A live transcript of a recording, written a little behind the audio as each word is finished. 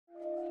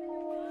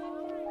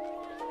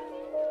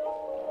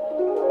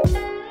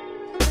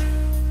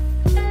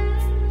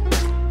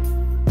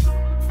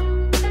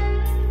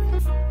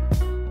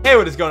Hey,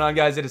 what is going on,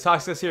 guys? It is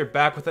Hoxus here,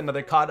 back with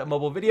another COD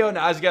mobile video.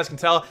 Now, as you guys can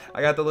tell, I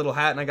got the little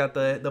hat and I got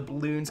the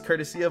balloons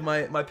courtesy of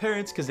my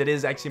parents, because it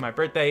is actually my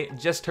birthday.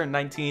 Just turned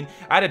 19.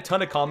 I had a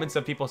ton of comments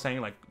of people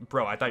saying like,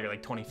 bro, I thought you're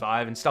like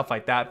 25 and stuff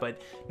like that,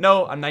 but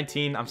no, I'm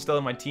 19. I'm still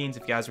in my teens,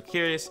 if you guys were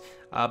curious.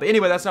 But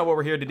anyway, that's not what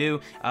we're here to do.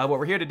 What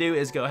we're here to do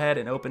is go ahead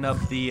and open up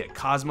the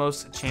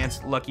Cosmos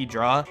Chance Lucky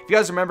Draw. If you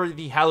guys remember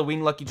the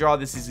Halloween Lucky Draw,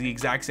 this is the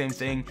exact same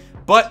thing.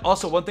 But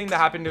also, one thing that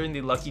happened during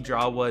the Lucky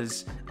Draw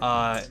was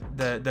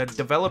the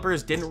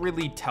developers didn't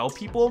really tell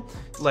people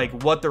like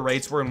what the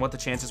rates were and what the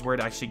chances were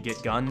to actually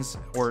get guns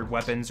or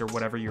weapons or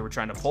whatever you were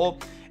trying to pull.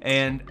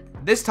 And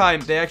this time,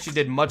 they actually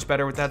did much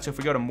better with that. So if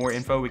we go to more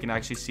info, we can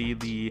actually see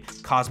the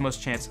Cosmos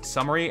Chance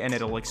summary, and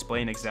it'll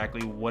explain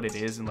exactly what it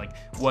is and like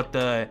what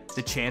the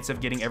chance of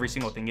getting every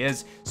single thing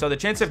is. So the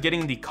chance of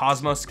getting the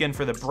Cosmos skin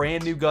for the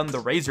brand new gun, the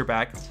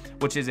Razorback,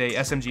 which is a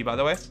SMG, by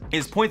the way,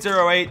 is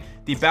 0.08.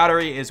 The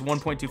battery is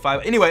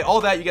 1.25. Anyway,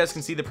 all that, you guys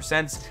can see the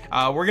percents.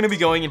 We're going to be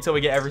going until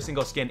we get every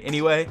single skin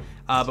anyway.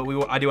 But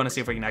I do want to see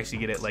if we can actually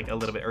get it like a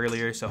little bit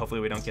earlier. So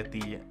hopefully we don't get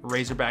the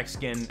Razorback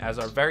skin as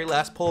our very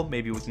last pull.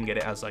 Maybe we can get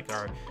it as like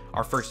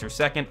our first or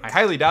second. I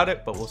highly doubt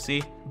it, but we'll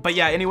see. But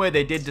yeah, anyway,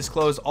 they did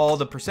disclose all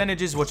the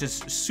percentages, which is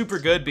super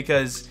good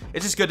because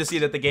it's just good to see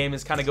that the game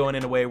is kind of going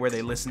in a way where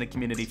they listen to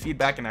community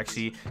feedback and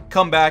actually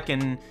come back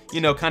and,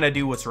 you know, kind of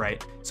do what's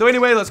right. So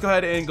anyway, let's go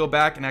ahead and go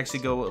back and actually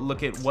go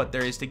look at what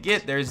there is to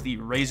get. There's the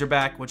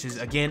Razorback, which is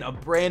again a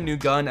brand new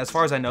gun. As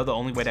far as I know, the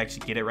only way to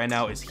actually get it right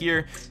now is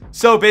here.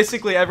 So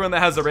basically everyone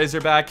that has a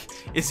Razorback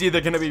is either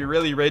going to be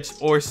really rich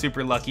or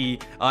super lucky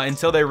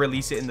until they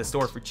release it in the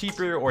store for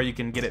cheaper, or you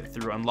can get it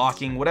through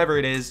unlocking, whatever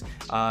it is.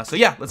 So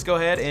yeah, let's go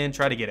ahead and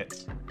try to get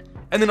it.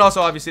 And then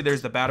also obviously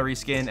there's the battery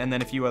skin and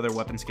then a few other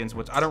weapon skins,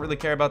 which I don't really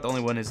care about. The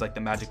only one is like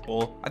the magic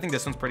bull. I think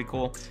this one's pretty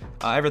cool.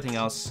 Everything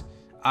else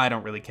I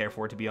don't really care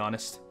for, to be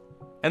honest.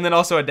 And then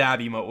also a dab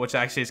emote, which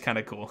actually is kind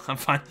of cool.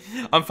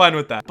 I'm fine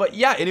with that. But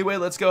yeah, anyway,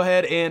 let's go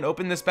ahead and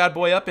open this bad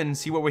boy up and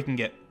see what we can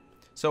get.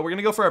 So we're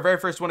gonna go for our very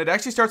first one. It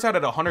actually starts out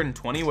at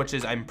 120, which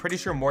is, I'm pretty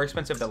sure, more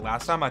expensive than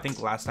last time. I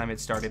think last time it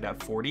started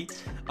at 40.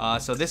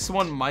 So this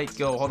one might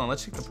go, hold on,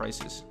 let's check the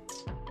prices.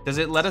 Does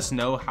it let us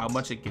know how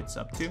much it gets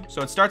up to?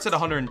 So it starts at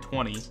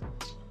 120.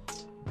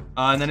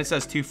 And then it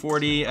says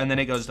 240, and then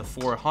it goes to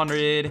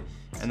 400.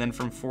 And then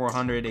from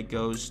 400, it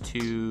goes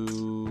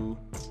to...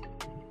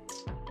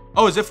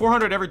 Oh, is it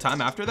 400 every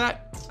time after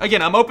that?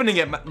 Again, I'm opening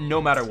it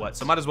no matter what,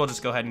 so might as well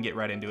just go ahead and get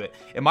right into it.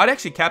 It might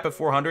actually cap at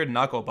 400 and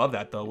not go above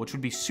that, though, which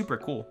would be super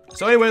cool.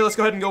 So anyway, let's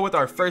go ahead and go with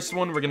our first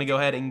one. We're going to go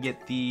ahead and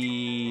get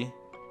the...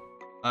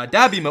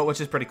 dab emote,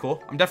 which is pretty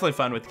cool. I'm definitely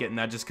fine with getting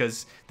that just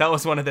because that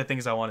was one of the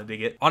things I wanted to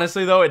get.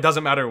 Honestly though, it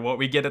doesn't matter what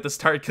we get at the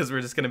start because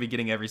we're just going to be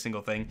getting every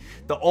single thing.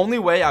 The only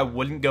way I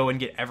wouldn't go and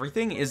get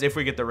everything is if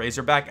we get the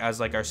Razorback as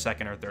like our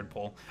second or third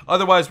pull.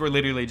 Otherwise, we're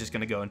literally just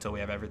going to go until we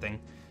have everything.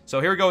 So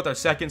here we go with our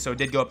second. So it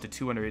did go up to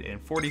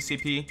 240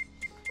 CP.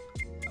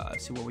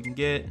 See what we can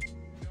get.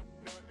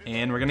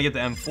 And we're going to get the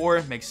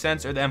M4. Makes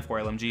sense. Or the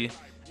M4 LMG.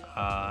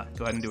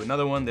 Go ahead and do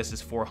another one. This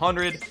is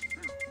 400.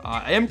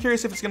 I am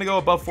curious if it's going to go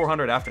above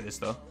 400 after this,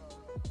 though.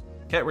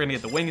 Okay, we're going to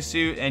get the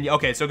wingsuit. And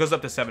okay, so it goes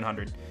up to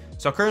 700.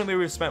 So currently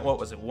we've spent, what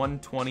was it,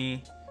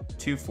 120,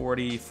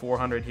 240,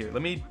 400 here.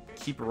 Let me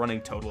keep a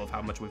running total of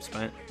how much we've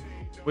spent.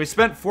 We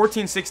spent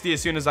 1460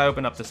 as soon as I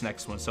open up this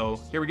next one. So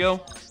here we go.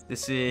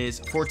 This is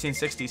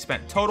 1460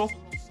 spent total.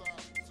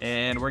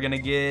 And we're going to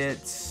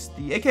get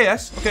the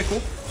AKS. Okay,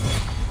 cool.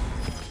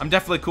 I'm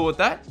definitely cool with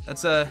that.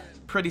 That's a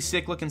pretty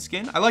sick looking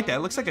skin. I like that. It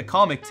looks like a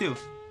comic, too.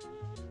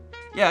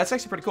 Yeah, that's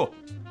actually pretty cool.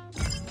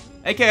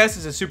 AKS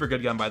is a super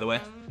good gun, by the way.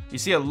 You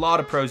see a lot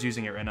of pros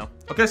using it right now.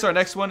 Okay, so our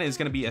next one is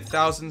going to be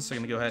 1,000. So we're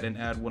going to go ahead and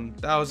add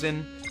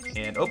 1,000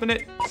 and open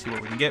it. See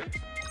what we can get.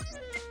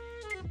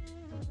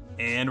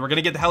 And we're going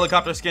to get the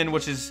helicopter skin,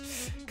 which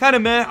is kind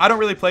of meh. I don't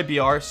really play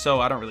BR, so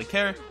I don't really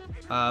care.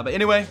 But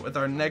anyway, with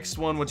our next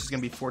one, which is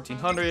going to be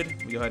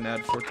 1,400, we go ahead and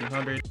add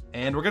 1,400.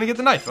 And we're going to get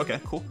the knife. Okay,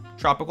 cool.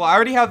 Tropical. I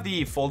already have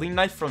the folding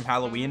knife from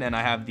Halloween, and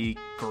I have the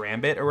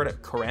Karambit, or whatever.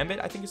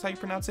 Karambit, I think is how you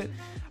pronounce it.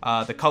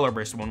 The color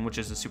burst one, which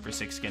is a super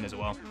sick skin as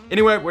well.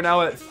 Anyway, we're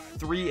now at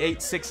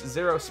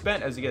 3,860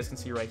 spent, as you guys can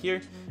see right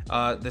here.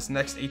 This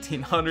next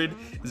 1,800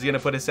 is going to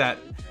put us at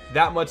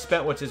that much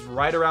spent, which is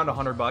right around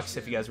 100 bucks,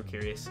 if you guys were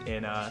curious,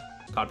 in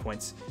COD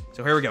points.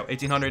 So here we go,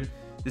 1,800.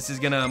 This is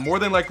going to more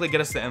than likely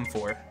get us the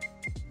M4.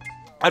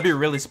 I'd be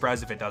really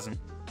surprised if it doesn't.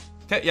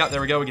 Okay, yeah,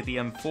 there we go. We get the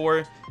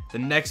M4. The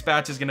next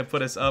batch is going to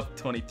put us up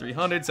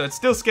 2,300. So it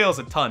still scales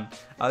a ton.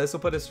 This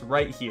will put us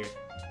right here.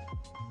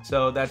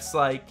 So that's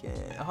like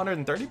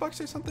 130 bucks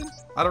or something.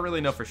 I don't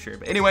really know for sure.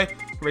 But anyway,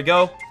 here we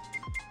go.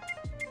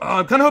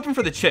 I'm kind of hoping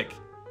for the chick.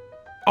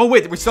 Oh,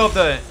 wait, we still have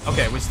the...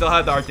 Okay, we still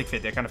have the Arctic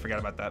 50. I kind of forgot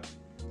about that.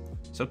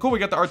 So cool, we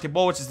got the Arctic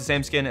Bull, which is the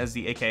same skin as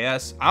the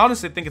AKS. I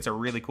honestly think it's a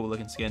really cool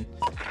looking skin.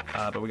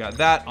 But we got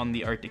that on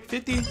the Arctic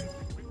 50.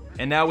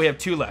 And now we have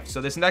 2 left.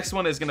 So this next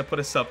one is going to put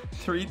us up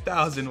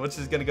 3,000, which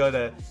is going to go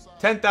to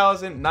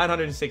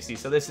 10,960.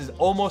 So this is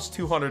almost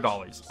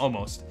 $200.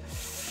 Almost.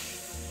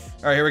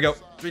 All right, here we go.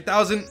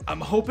 3,000.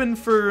 I'm hoping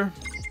for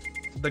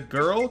the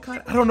girl kind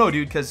of, I don't know,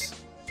 dude, because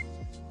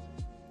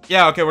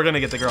yeah, okay, we're gonna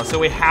get the girl, so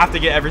we have to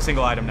get every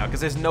single item now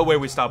because there's no way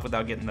we stop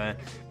without getting the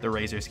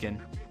Razor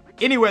skin.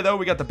 Anyway, though,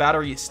 we got the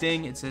battery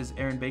Sting. It says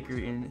Aaron Baker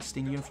in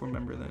Sting uniform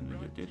member.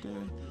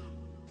 Then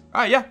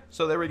all right, yeah,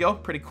 so there we go,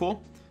 pretty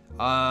cool.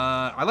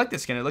 I like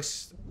this skin. It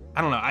looks,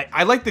 I don't know,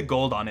 I like the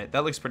gold on it.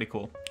 That looks pretty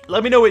cool.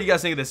 Let me know what you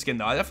guys think of this skin,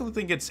 though. I definitely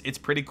think it's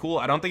pretty cool.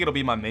 I don't think it'll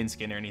be my main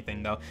skin or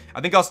anything, though.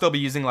 I think I'll still be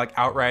using like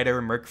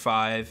Outrider, Merc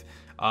 5,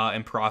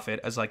 and Prophet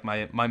as like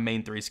my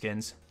main 3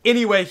 skins.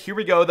 Anyway, here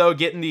we go, though,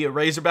 getting the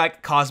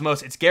Razorback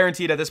Cosmos. It's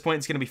guaranteed at this point.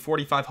 It's gonna be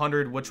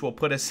 4,500, which will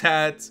put us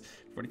at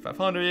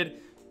 4,500.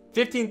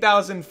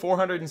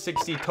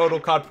 15,460 total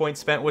COD points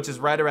spent, which is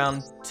right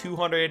around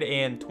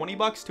 220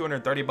 bucks,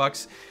 230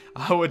 bucks,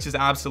 which is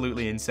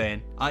absolutely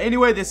insane.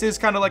 Anyway, this is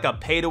kind of like a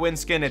pay-to-win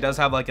skin. It does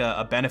have like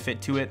a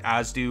benefit to it,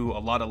 as do a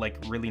lot of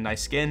like really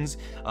nice skins.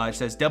 It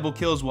says double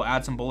kills will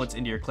add some bullets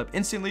into your clip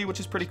instantly,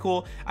 which is pretty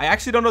cool. I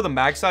actually don't know the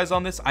mag size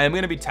on this. I am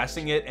going to be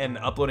testing it and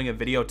uploading a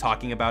video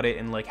talking about it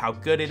and like how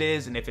good it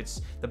is, and if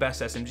it's the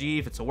best SMG,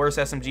 if it's the worst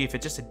SMG, if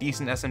it's just a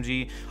decent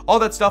SMG, all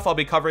that stuff I'll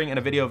be covering in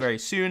a video very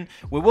soon.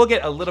 We will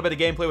get a little bit of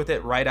gameplay with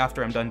it right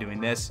after I'm done doing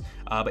this,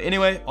 but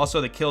anyway,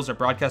 also the kills are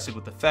broadcasted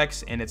with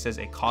effects, and it says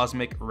a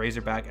cosmic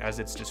Razorback as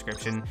its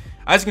description.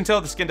 As you can tell,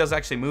 the skin does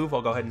actually move.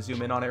 I'll go ahead and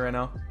zoom in on it right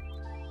now.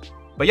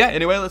 But yeah,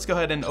 anyway, let's go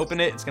ahead and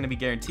open it. It's going to be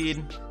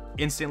guaranteed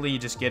instantly. You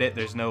just get it.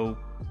 There's no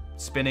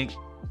spinning,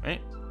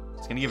 right?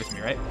 It's going to give it to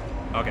me, right?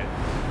 Okay.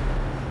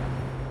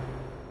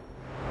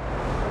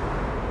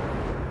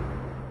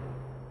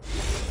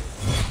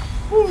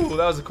 Ooh,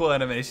 that was a cool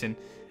animation.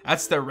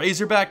 That's the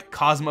Razorback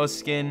Cosmos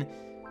skin.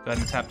 Go ahead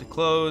and tap to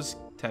close,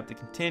 tap to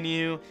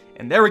continue,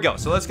 and there we go.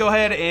 So let's go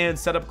ahead and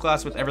set up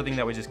class with everything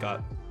that we just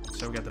got.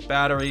 So we got the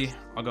battery.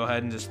 I'll go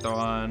ahead and just throw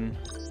on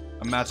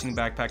a matching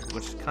backpack,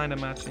 which is kind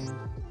of matching.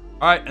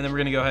 All right, and then we're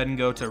gonna go ahead and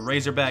go to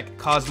Razorback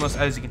Cosmos.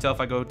 As you can tell,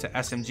 if I go to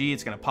SMG,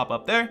 it's gonna pop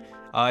up there.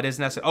 It is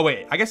necessary. Oh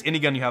wait, I guess any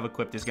gun you have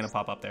equipped is gonna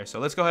pop up there. So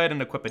let's go ahead and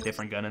equip a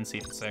different gun and see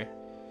if it's there.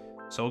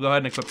 So we'll go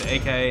ahead and equip the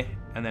AK,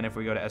 and then if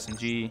we go to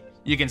SMG,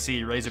 you can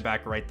see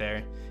Razorback right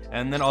there,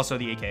 and then also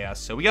the AKS.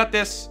 So we got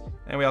this,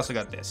 and we also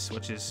got this,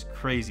 which is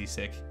crazy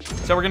sick.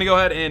 So we're gonna go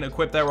ahead and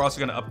equip that. We're also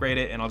gonna upgrade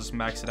it, and I'll just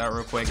max it out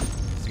real quick. So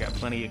we got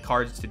plenty of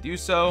cards to do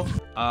so.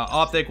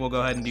 Optic, we'll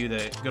go ahead and do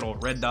the good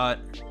old red dot.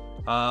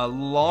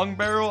 Long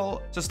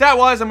barrel. So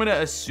stat-wise, I'm gonna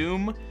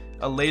assume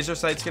a laser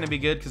sight's gonna be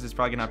good because it's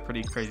probably gonna have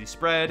pretty crazy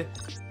spread.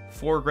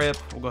 Foregrip,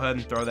 we'll go ahead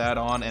and throw that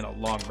on, and a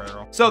long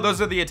barrel. So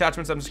those are the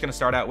attachments I'm just going to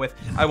start out with.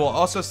 I will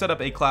also set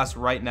up a class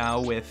right now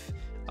with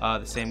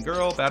the same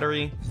girl,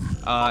 battery,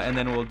 and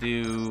then we'll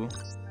do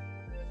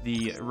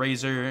the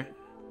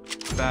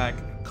Razorback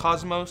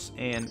Cosmos,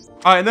 and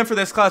then for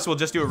this class we'll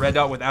just do a red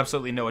dot with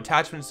absolutely no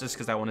attachments, just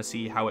because I want to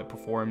see how it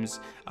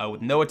performs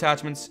with no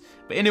attachments.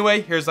 But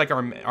anyway, here's like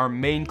our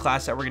main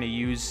class that we're going to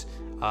use.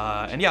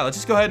 And yeah, let's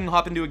just go ahead and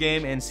hop into a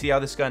game and see how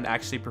this gun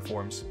actually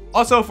performs.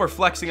 Also, if we're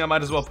flexing, I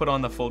might as well put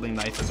on the folding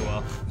knife as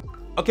well.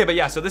 Okay, but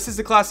yeah, so this is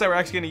the class that we're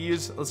actually going to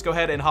use. Let's go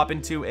ahead and hop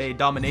into a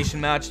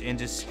domination match and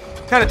just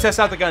kind of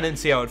test out the gun and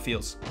see how it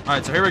feels. All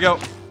right, so here we go.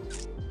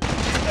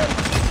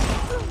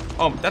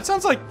 Oh, that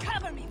sounds like...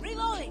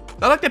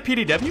 I like the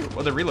PDW.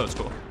 Well, the reload's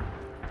cool.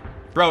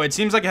 Bro, it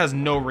seems like it has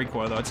no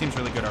recoil, though. It seems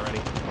really good already.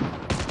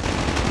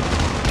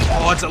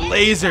 Oh, it's a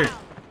laser.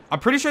 I'm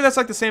pretty sure that's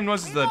like the same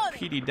noise as the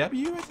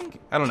PDW, I think.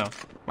 I don't know.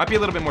 Might be a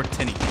little bit more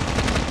tinny.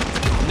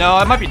 No,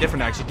 it might be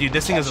different, actually. Dude,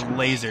 this thing is a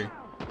laser.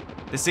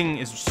 This thing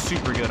is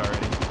super good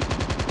already.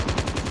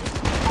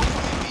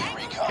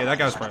 Okay, that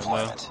guy was probably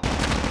low.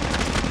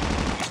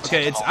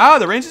 Okay, it's...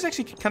 the range is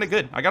actually kind of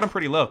good. I got him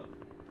pretty low.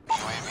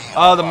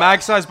 The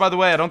mag size, by the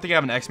way, I don't think I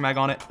have an X mag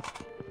on it.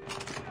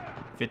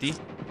 50.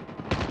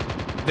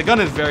 The gun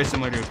is very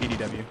similar to a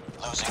PDW.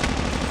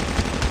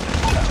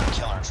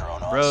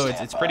 Bro,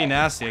 it's pretty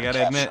nasty, I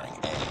gotta admit.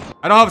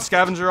 I don't have a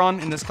scavenger on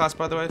in this class,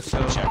 by the way, so...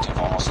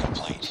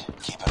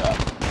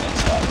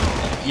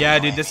 Yeah,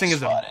 dude, this thing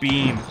is a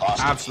beam.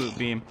 Absolute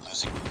beam.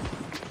 Let's get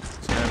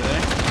over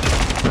there.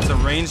 It's a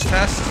range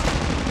test.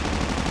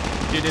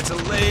 Dude, it's a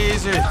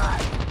laser.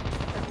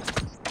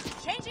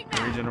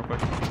 Regen real quick.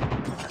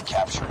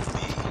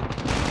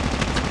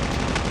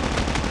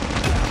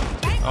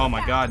 Oh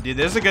my god, dude,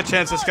 there's a good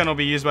chance this gun will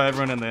be used by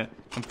everyone in the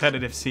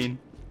competitive scene.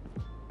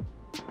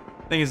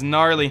 Thing is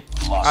gnarly.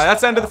 Alright,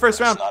 that's the end of the first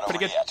round. Pretty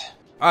good.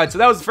 Alright, so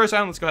that was the first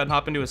round. Let's go ahead and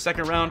hop into a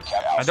second round.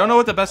 I don't know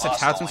what the best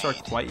attachments are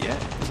quite yet,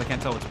 because I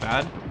can't tell what's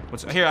bad.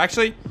 Here,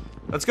 actually,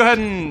 let's go ahead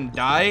and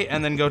die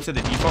and then go to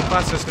the default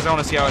class, just because I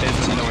want to see how it is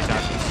with no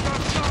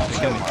attachments.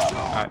 Kill me.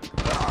 Alright.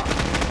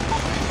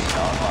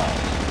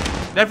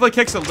 Definitely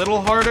kicks a little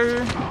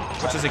harder,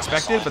 which is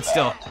expected, but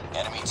still.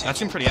 That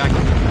seemed pretty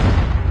accurate.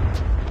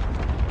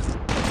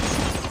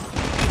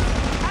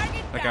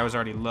 That guy was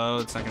already low.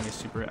 It's not going to be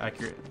super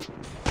accurate.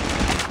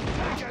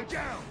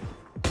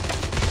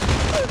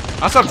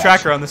 I also have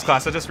tracker on this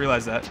class. I just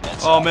realized that.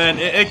 Oh man,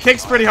 it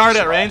kicks pretty hard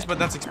at range, but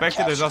that's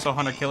expected. There's also a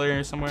hunter killer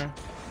here somewhere.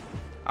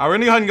 We're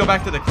gonna go ahead and go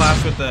back to the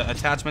class with the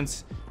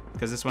attachments,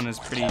 because this one is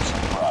pretty gnarly.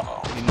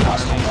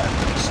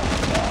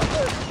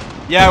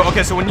 Yeah,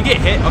 okay, so when you get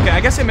hit, okay, I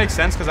guess it makes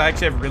sense because I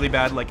actually have really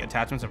bad, like,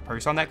 attachments and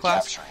perks on that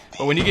class.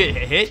 But when you get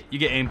hit, you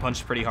get aim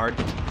punched pretty hard,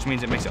 which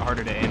means it makes it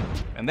harder to aim.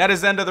 And that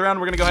is the end of the round.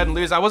 We're going to go ahead and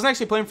lose. I wasn't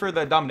actually playing for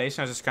the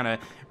domination. I was just kind of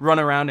run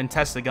around and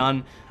test the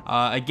gun.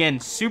 Again,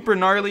 super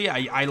gnarly.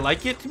 I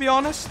like it, to be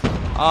honest.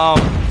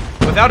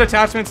 Without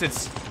attachments,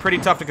 it's pretty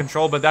tough to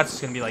control, but that's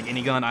just gonna be like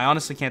any gun. I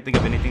honestly can't think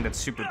of anything that's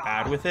super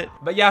bad with it.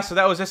 But yeah, so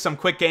that was just some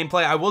quick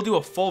gameplay. I will do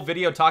a full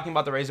video talking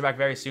about the Razorback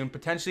very soon,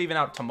 potentially even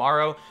out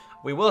tomorrow.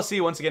 We will see.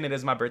 Once again, it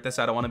is my birthday,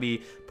 so I don't want to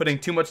be putting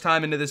too much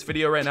time into this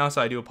video right now,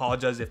 so I do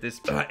apologize if this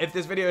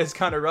video is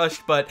kind of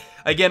rushed. But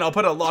again, I'll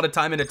put a lot of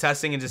time into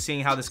testing and just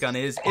seeing how this gun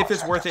is, if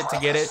it's worth it to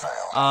get it.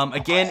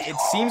 Again, it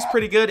seems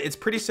pretty good. It's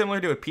pretty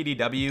similar to a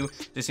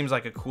PDW. Just seems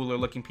like a cooler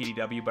looking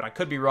PDW, but I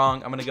could be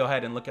wrong. I'm gonna go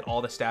ahead and look at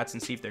all the stats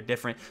and see if they're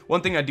different.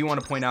 One thing I do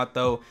want to point out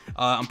though,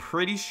 I'm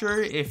pretty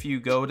sure if you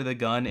go to the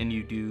gun and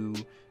you do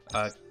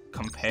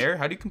compare,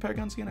 how do you compare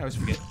guns again? I always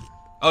forget.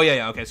 Oh,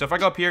 yeah, okay. So if I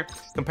go up here,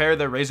 compare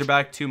the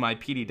Razorback to my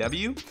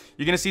PDW,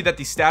 you're going to see that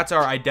the stats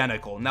are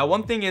identical. Now,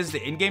 one thing is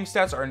the in-game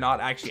stats are not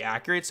actually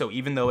accurate. So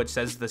even though it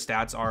says the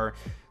stats are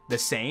the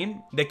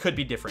same, they could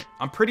be different.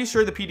 I'm pretty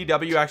sure the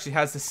PDW actually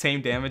has the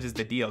same damage as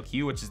the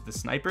DLQ, which is the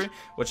sniper,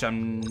 which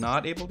I'm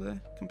not able to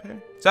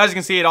compare. So as you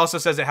can see, it also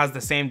says it has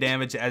the same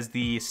damage as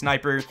the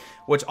sniper,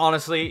 which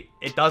honestly,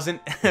 it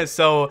doesn't.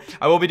 So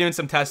I will be doing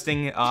some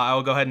testing. I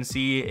will go ahead and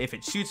see if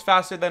it shoots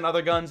faster than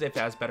other guns, if it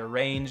has better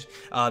range,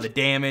 the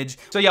damage.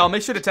 So yeah, I'll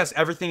make sure to test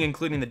everything,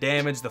 including the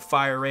damage, the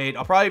fire rate.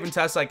 I'll probably even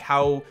test like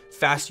how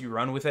fast you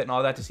run with it and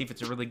all that to see if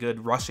it's a really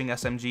good rushing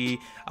SMG.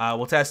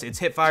 We'll test its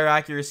hip fire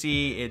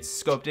accuracy,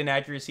 its scoped in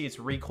accuracy, its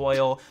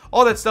recoil,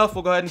 all that stuff.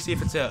 We'll go ahead and see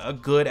if it's a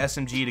good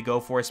SMG to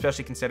go for,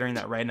 especially considering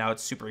that right now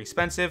it's super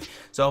expensive.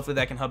 So hopefully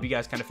that can help you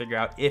guys kind of figure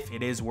out if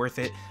it is worth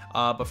it.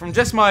 But from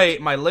just my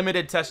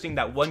limited testing,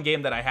 that one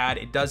game that I had,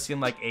 it does seem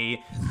like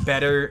a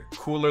better,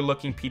 cooler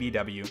looking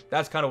PDW.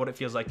 That's kind of what it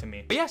feels like to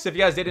me. But yes, if you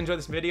guys did enjoy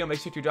this video, make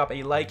sure to drop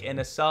a like and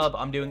a sub.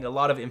 I'm doing a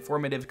lot of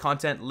informative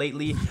content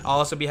lately. I'll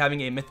also be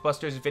having a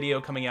Mythbusters video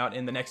coming out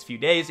in the next few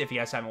days. If you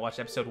guys haven't watched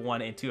episode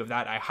 1 and 2 of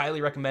that, I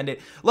highly recommend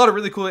it. A lot of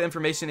really cool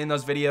information in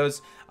those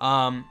videos.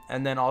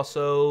 And then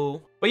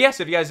also, but yes,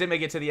 if you guys did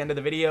make it to the end of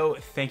the video,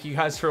 thank you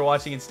guys for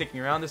watching and sticking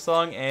around this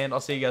long, and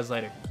I'll see you guys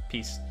later.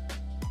 Peace.